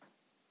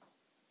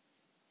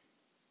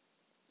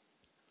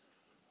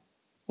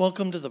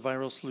Welcome to the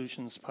Viral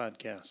Solutions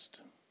Podcast.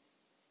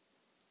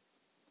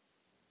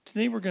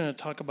 Today we're going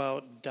to talk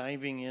about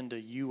diving into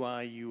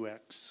UI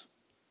UX.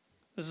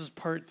 This is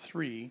part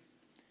 3,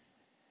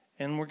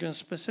 and we're going to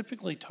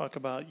specifically talk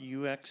about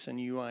UX and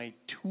UI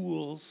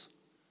tools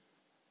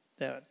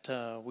that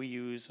we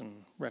use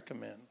and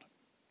recommend.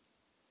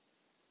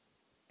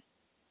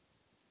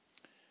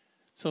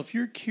 So if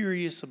you're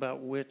curious about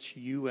which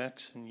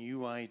UX and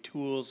UI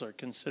tools are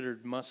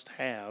considered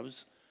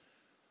must-haves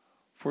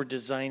for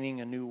designing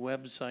a new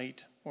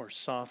website or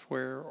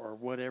software or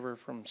whatever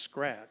from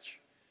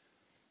scratch,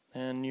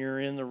 then you're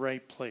in the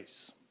right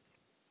place.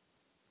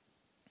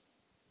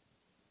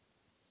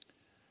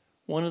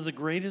 One of the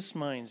greatest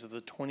minds of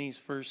the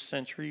 21st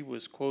century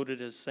was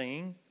quoted as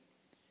saying,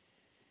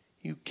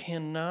 "You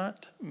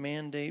cannot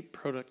mandate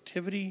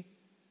productivity.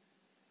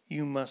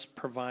 You must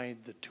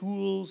provide the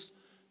tools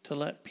to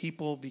let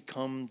people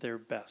become their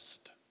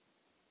best."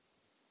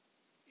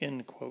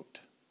 End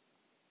quote.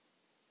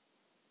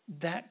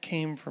 That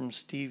came from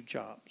Steve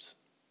Jobs,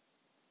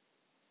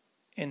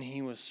 and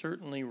he was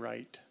certainly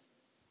right.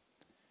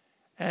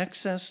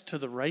 Access to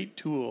the right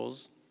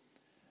tools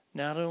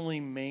not only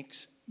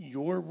makes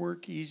your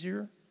work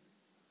easier,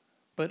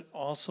 but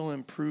also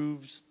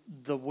improves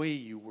the way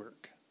you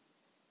work.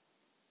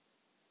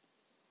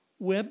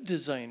 Web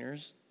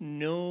designers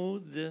know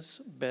this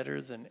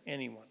better than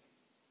anyone.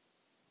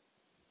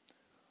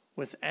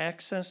 With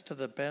access to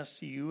the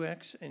best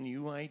UX and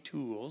UI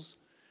tools,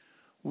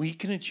 we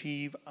can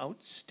achieve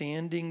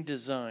outstanding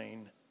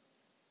design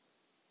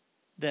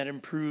that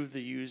improve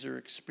the user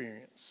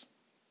experience.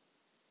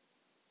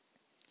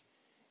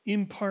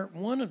 In part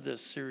 1 of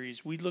this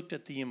series, we looked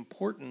at the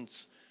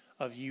importance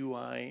of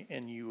UI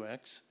and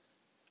UX,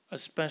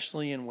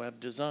 especially in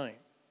web design.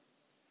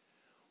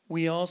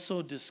 We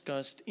also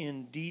discussed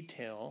in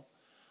detail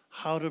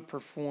how to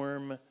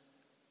perform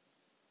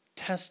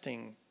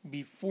testing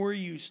before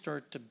you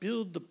start to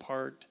build the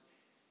part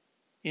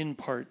in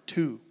part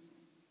 2.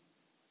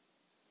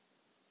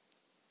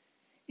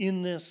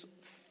 In this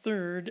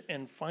third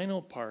and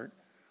final part,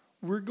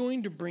 we're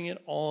going to bring it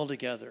all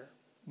together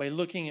by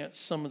looking at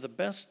some of the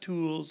best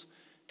tools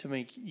to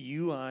make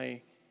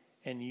UI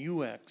and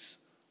UX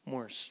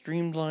more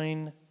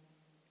streamlined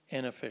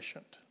and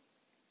efficient.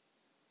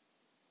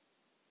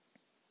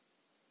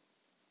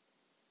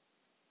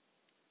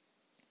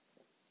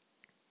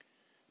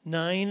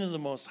 Nine of the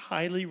most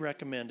highly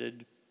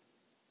recommended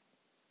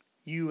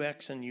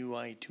UX and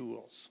UI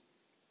tools.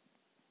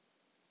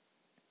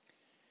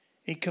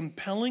 A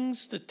compelling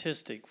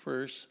statistic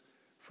first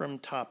from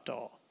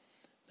Toptal.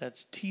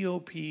 That's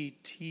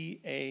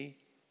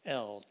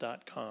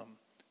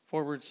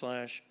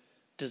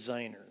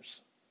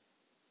toptal.com/designers.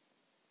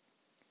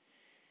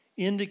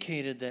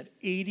 Indicated that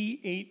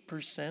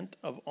 88%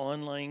 of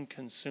online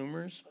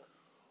consumers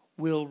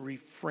will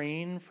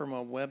refrain from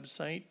a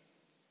website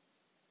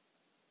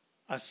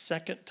a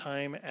second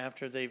time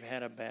after they've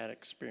had a bad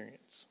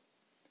experience.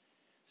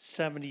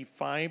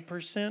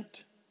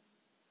 75%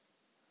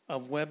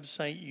 of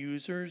website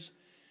users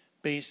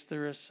base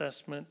their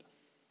assessment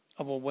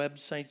of a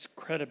website's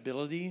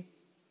credibility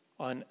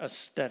on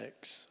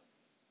aesthetics.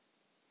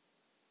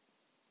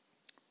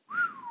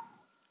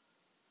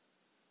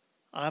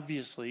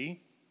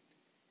 Obviously,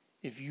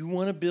 if you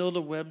want to build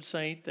a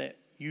website that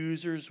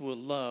users will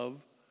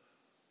love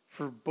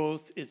for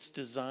both its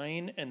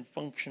design and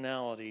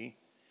functionality,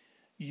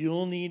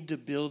 you'll need to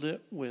build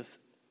it with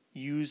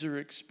user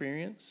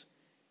experience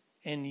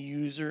and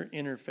user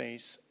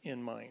interface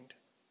in mind.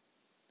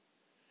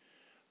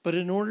 But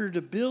in order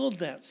to build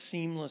that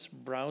seamless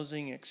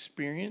browsing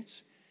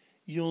experience,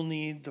 you'll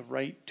need the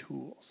right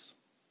tools.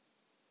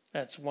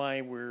 That's why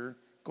we're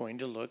going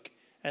to look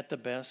at the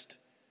best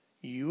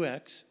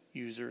UX,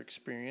 user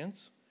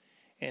experience,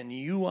 and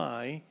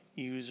UI,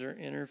 user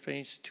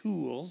interface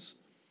tools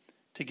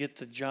to get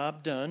the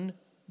job done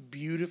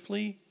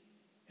beautifully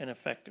and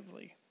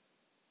effectively.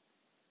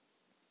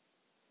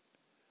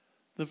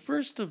 The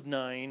first of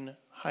 9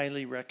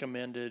 highly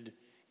recommended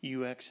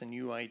UX and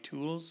UI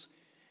tools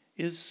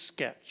is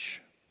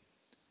Sketch.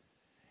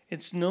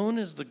 It's known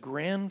as the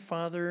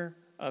grandfather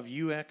of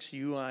UX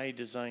UI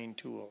design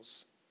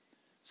tools.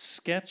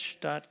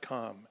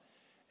 Sketch.com,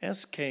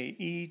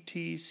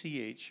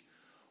 SKETCH,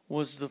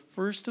 was the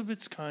first of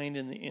its kind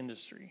in the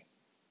industry.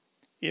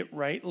 It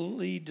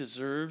rightly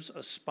deserves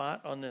a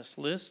spot on this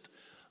list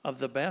of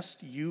the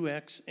best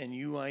UX and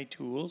UI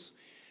tools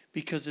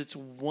because it's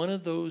one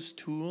of those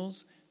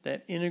tools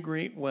that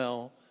integrate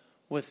well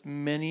with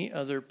many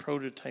other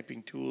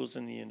prototyping tools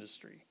in the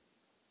industry.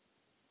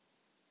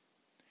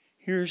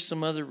 Here's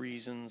some other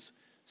reasons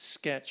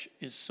Sketch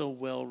is so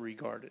well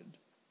regarded.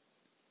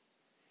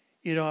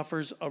 It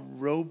offers a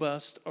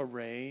robust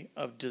array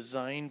of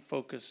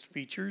design-focused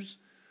features,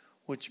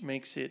 which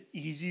makes it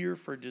easier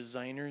for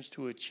designers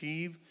to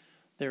achieve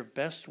their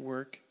best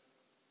work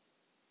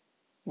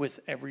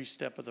with every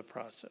step of the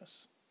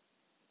process.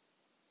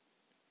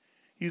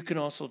 You can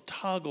also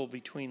toggle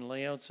between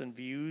layouts and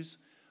views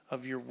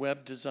of your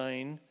web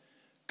design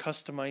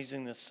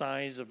customizing the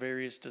size of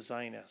various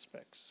design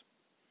aspects,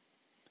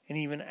 and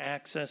even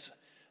access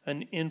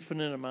an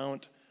infinite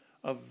amount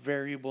of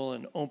variable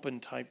and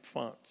open type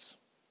fonts.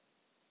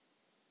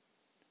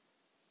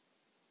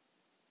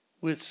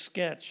 With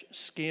Sketch,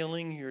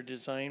 scaling your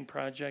design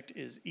project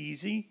is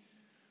easy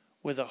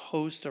with a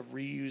host of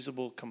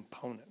reusable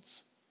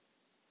components.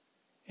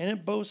 And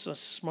it boasts a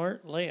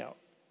smart layout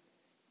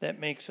that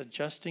makes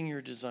adjusting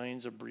your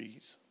designs a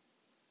breeze.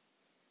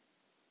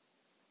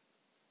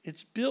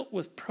 It's built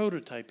with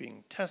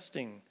prototyping,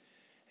 testing,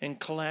 and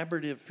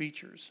collaborative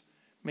features,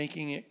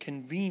 making it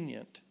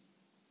convenient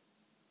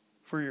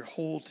for your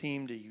whole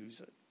team to use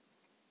it.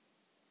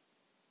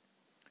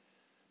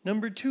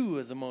 Number 2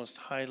 of the most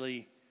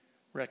highly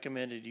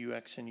recommended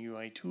UX and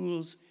UI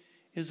tools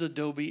is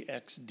Adobe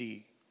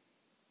XD.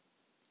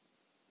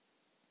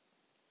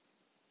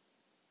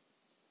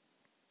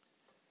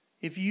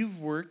 If you've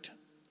worked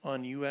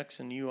on UX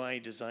and UI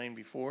design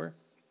before,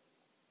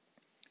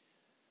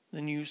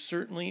 then you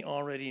certainly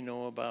already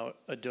know about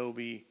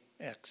Adobe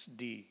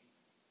XD.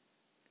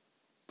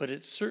 But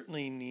it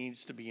certainly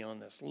needs to be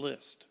on this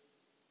list.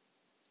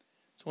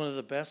 It's one of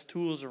the best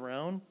tools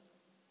around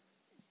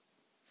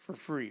for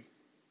free.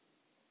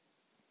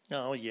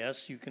 Now,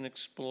 yes, you can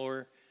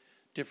explore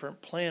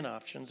different plan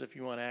options if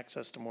you want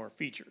access to more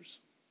features.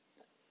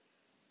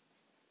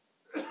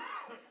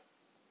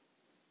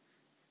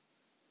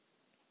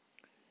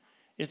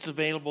 It's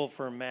available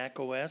for Mac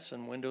OS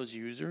and Windows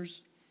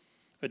users.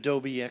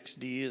 Adobe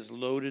XD is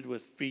loaded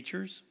with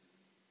features.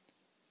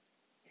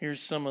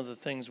 Here's some of the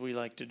things we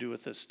like to do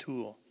with this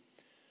tool.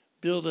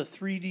 Build a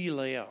 3D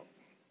layout.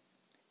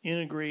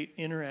 Integrate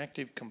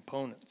interactive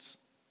components.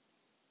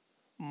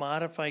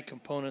 Modify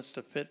components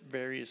to fit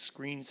various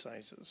screen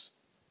sizes.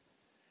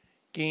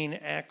 Gain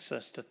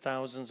access to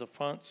thousands of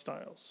font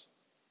styles.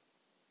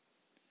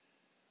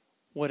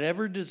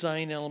 Whatever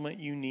design element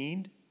you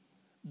need,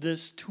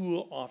 this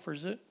tool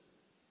offers it,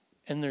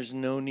 and there's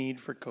no need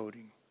for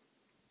coding.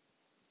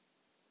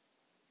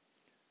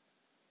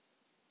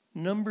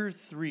 Number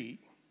 3,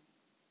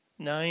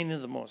 9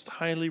 of the most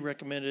highly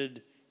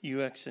recommended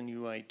UX and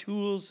UI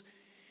tools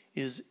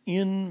is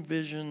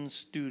InVision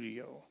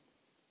Studio.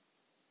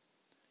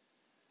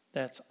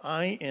 That's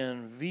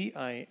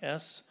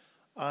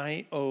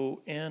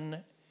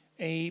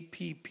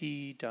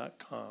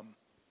InVisionapp.com.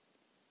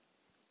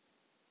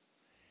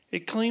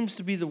 It claims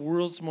to be the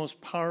world's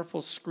most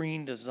powerful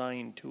screen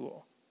design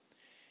tool,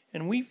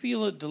 and we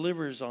feel it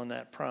delivers on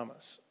that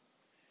promise.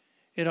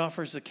 It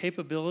offers the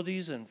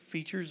capabilities and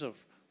features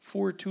of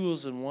 4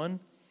 tools in one,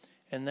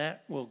 and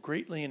that will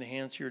greatly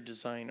enhance your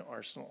design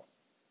arsenal.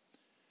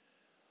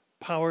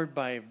 Powered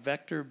by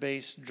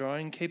vector-based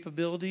drawing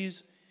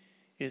capabilities,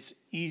 it's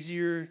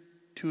easier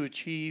to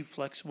achieve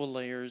flexible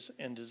layers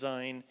and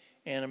design,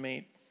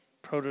 animate,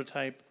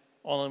 prototype,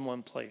 all in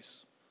one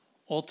place.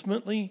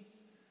 Ultimately,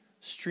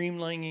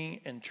 streamlining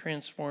and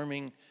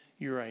transforming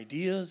your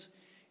ideas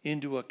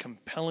into a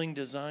compelling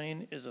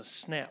design is a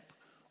snap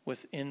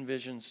with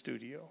InVision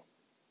Studio.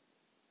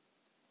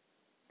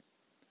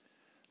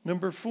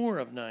 Number 4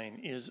 of 9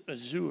 is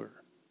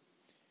Azure.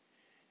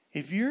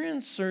 If you're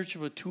in search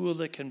of a tool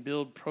that can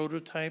build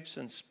prototypes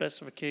and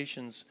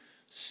specifications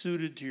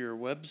suited to your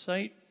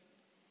website,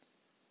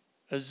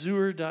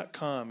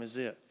 Azure.com is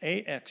it,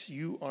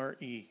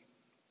 AXURE.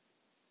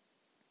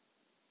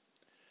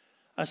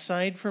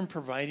 Aside from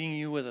providing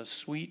you with a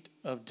suite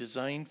of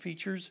design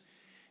features,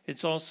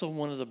 it's also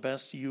one of the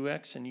best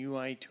UX and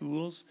UI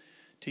tools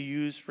to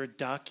use for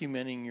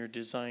documenting your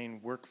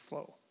design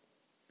workflow.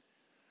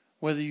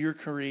 Whether you're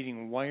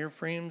creating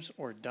wireframes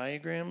or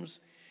diagrams,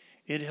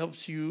 it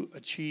helps you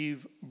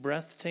achieve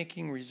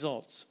breathtaking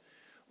results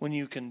when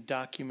you can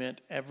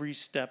document every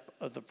step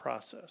of the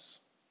process.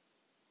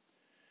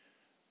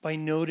 By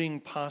noting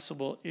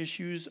possible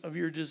issues of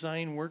your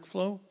design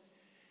workflow,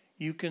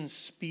 you can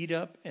speed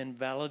up and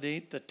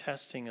validate the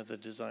testing of the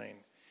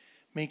design,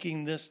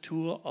 making this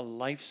tool a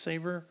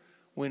lifesaver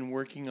when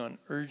working on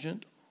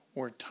urgent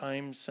or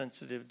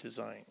time-sensitive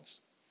designs.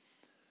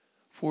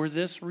 For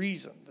this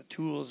reason, the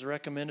tool is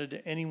recommended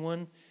to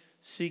anyone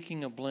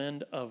seeking a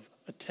blend of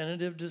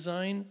attentive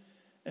design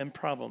and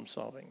problem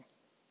solving.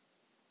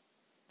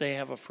 They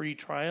have a free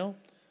trial,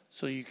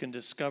 so you can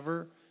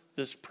discover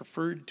this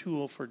preferred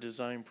tool for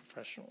design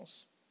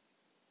professionals.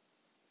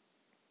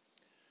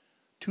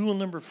 Tool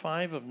number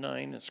 5 of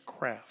 9 is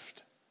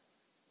Craft.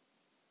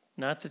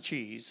 Not the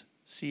cheese,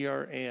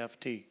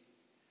 C-R-A-F-T.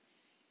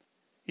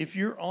 If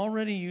you're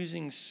already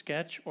using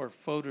Sketch or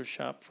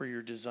Photoshop for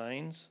your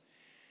designs,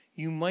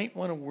 you might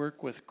want to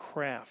work with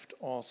Craft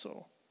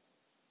also.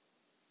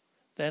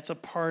 That's a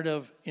part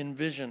of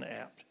InVision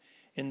App,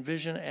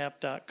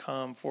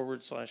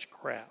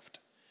 InVisionapp.com/craft.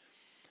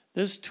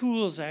 This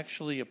tool is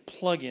actually a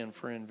plugin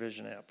for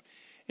InVision App,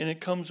 and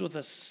it comes with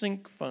a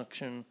sync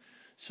function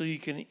so you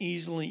can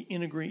easily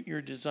integrate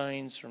your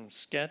designs from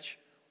Sketch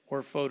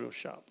or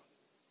Photoshop.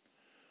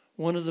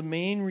 One of the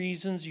main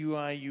reasons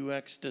UI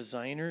UX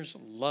designers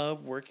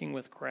love working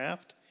with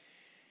Craft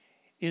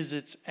is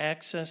its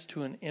access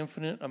to an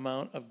infinite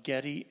amount of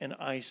Getty and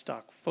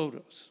iStock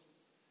photos.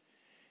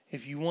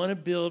 If you want to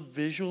build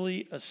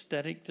visually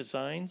aesthetic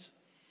designs,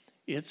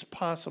 it's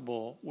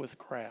possible with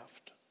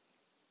Craft.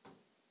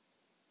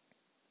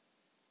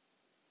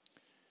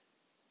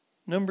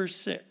 Number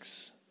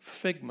 6,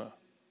 Figma,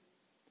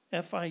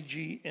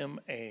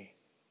 Figma.com.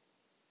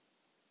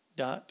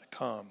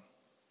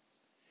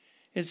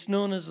 It's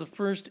known as the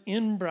first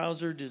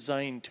in-browser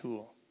design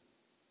tool.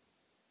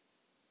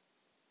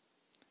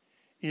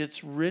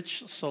 Its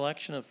rich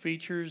selection of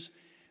features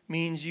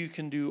means you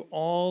can do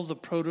all the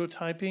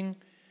prototyping,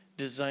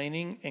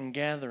 designing, and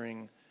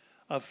gathering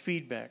of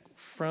feedback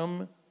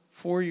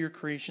for your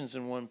creations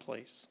in one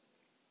place.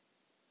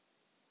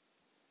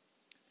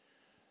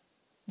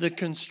 The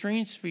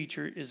constraints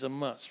feature is a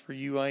must for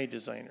UI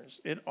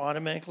designers. It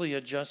automatically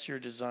adjusts your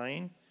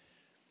design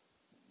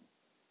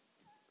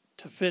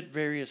to fit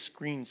various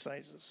screen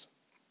sizes.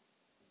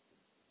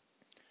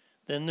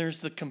 Then there's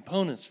the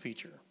components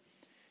feature,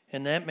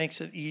 and that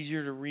makes it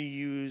easier to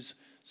reuse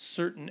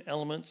certain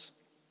elements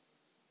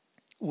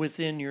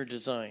within your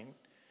design,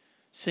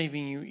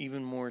 saving you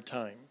even more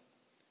time.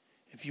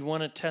 If you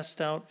want to test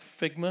out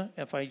Figma,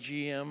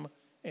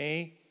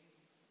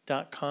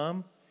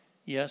 Figma.com,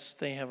 yes,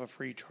 they have a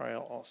free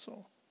trial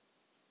also.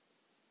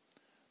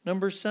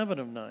 Number 7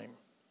 of 9,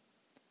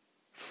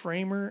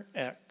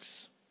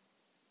 FramerX,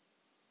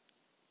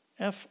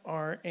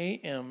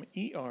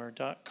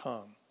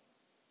 Framer.com.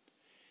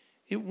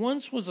 It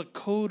once was a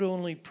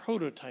code-only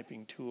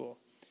prototyping tool.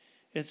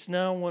 It's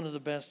now one of the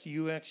best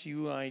UX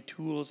UI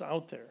tools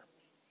out there.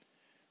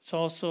 It's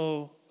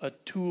also a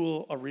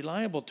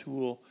reliable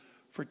tool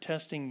for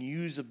testing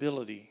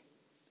usability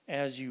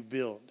as you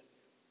build.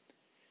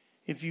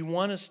 If you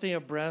want to stay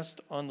abreast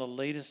on the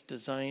latest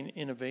design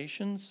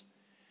innovations,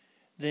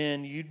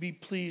 then you'd be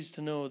pleased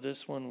to know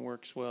this one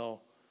works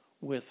well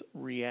with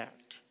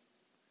React.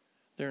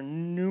 There are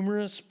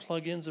numerous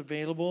plugins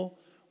available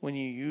when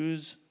you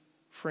use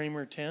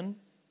Framer 10.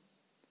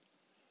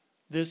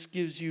 This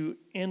gives you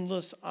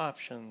endless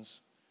options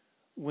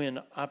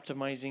when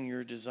optimizing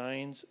your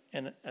designs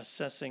and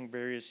assessing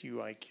various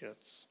UI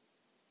kits.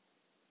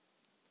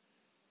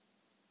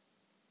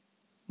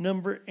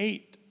 Number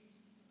 8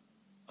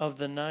 of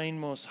the 9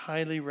 most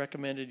highly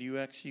recommended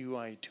UX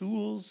UI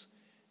tools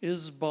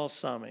is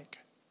Balsamiq.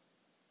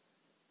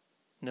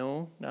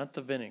 No, not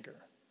the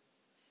vinegar.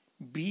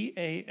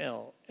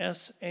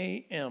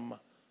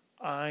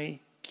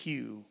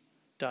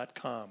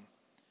 Balsamiq.com.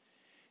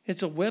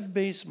 It's a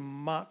web-based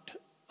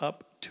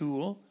mocked-up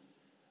tool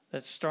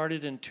that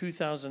started in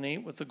 2008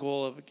 with the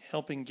goal of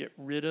helping get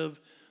rid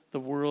of the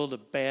world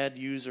of bad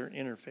user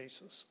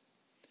interfaces.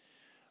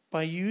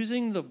 By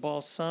using the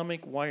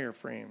Balsamiq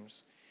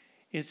wireframes,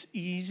 it's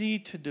easy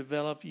to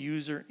develop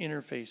user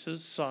interfaces,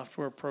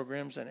 software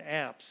programs, and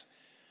apps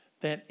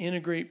that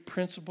integrate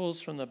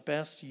principles from the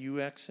best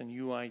UX and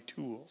UI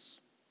tools.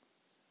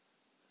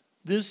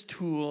 This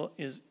tool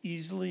is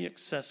easily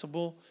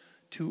accessible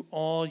to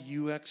all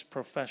UX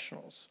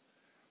professionals,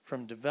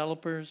 from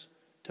developers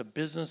to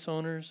business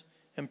owners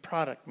and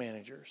product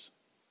managers.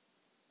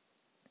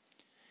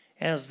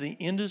 As the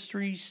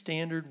industry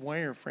standard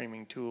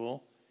wireframing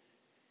tool,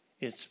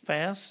 it's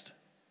fast,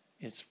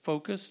 it's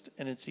focused,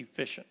 and it's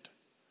efficient.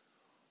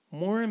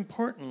 More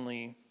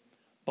importantly,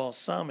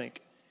 Balsamiq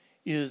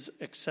is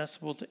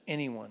accessible to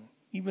anyone,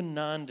 even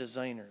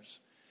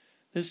non-designers.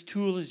 This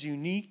tool is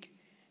unique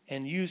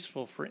and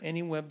useful for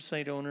any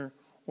website owner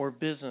or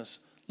business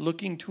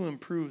looking to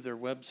improve their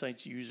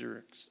website's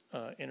user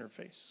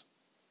interface.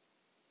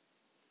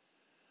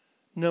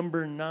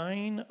 Number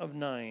 9 of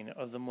 9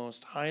 of the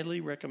most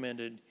highly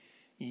recommended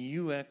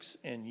UX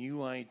and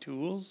UI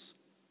tools,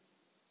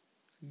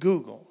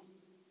 Google.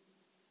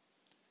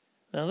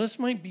 Now this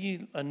might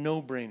be a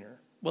no-brainer,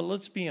 but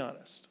let's be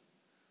honest.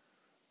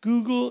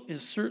 Google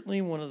is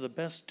certainly one of the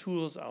best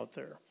tools out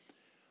there.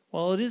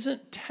 While it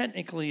isn't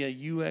technically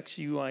a UX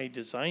UI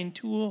design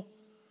tool,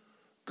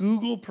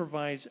 Google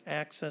provides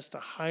access to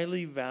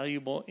highly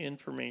valuable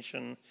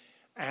information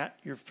at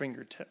your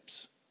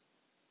fingertips.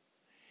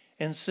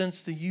 And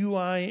since the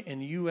UI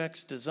and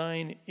UX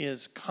design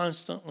is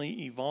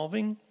constantly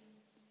evolving,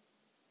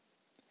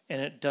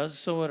 and it does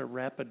so at a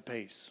rapid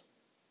pace,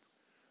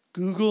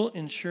 Google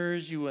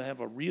ensures you will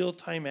have a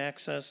real-time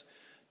access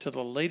to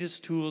the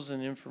latest tools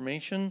and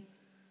information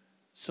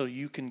so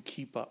you can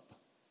keep up.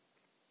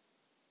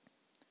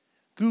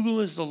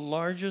 Google is the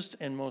largest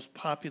and most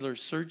popular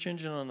search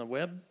engine on the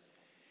web.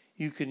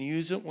 You can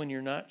use it when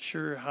you're not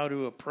sure how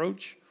to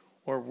approach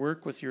or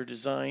work with your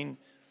design.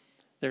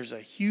 There's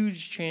a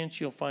huge chance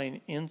you'll find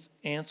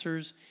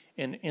answers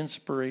and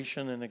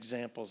inspiration and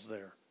examples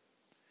there.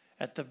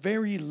 At the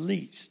very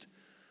least,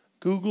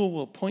 Google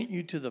will point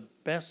you to the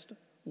best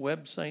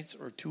websites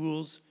or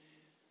tools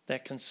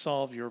that can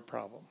solve your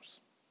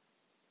problems.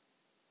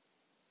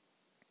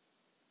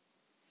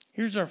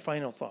 Here's our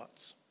final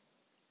thoughts.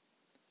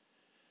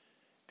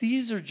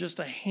 These are just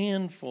a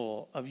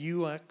handful of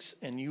UX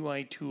and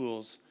UI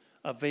tools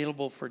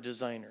available for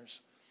designers.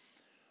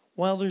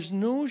 While there's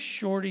no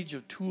shortage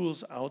of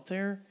tools out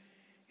there,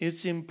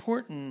 it's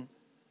important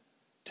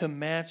to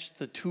match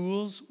the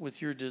tools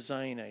with your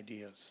design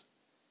ideas.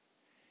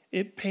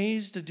 It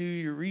pays to do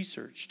your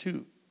research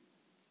too.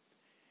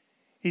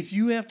 If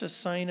you have to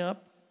sign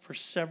up for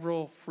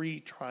several free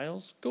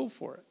trials, go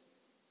for it.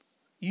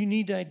 You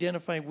need to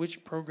identify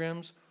which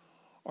programs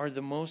are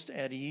the most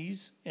at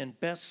ease and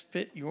best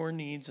fit your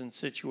needs and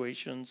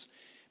situations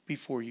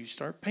before you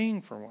start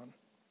paying for one.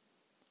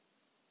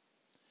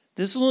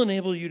 This will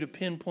enable you to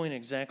pinpoint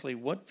exactly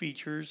what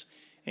features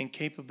and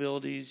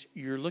capabilities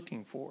you're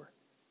looking for,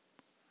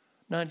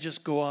 not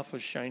just go off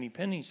of shiny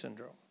penny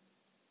syndrome.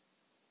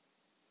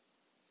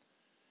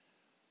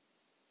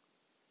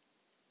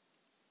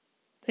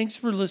 Thanks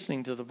for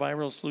listening to the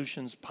Viral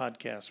Solutions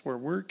podcast, where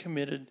we're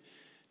committed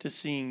to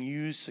seeing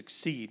you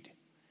succeed.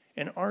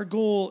 And our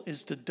goal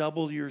is to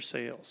double your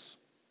sales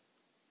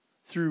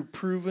through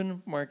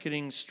proven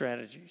marketing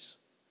strategies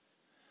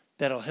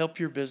that'll help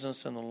your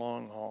business in the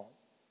long haul.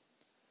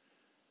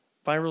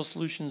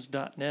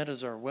 ViralSolutions.net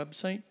is our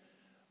website.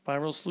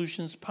 Viral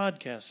Solutions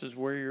Podcast is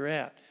where you're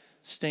at,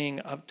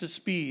 staying up to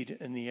speed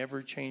in the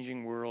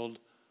ever-changing world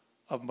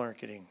of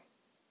marketing.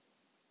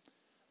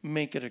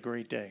 Make it a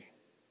great day.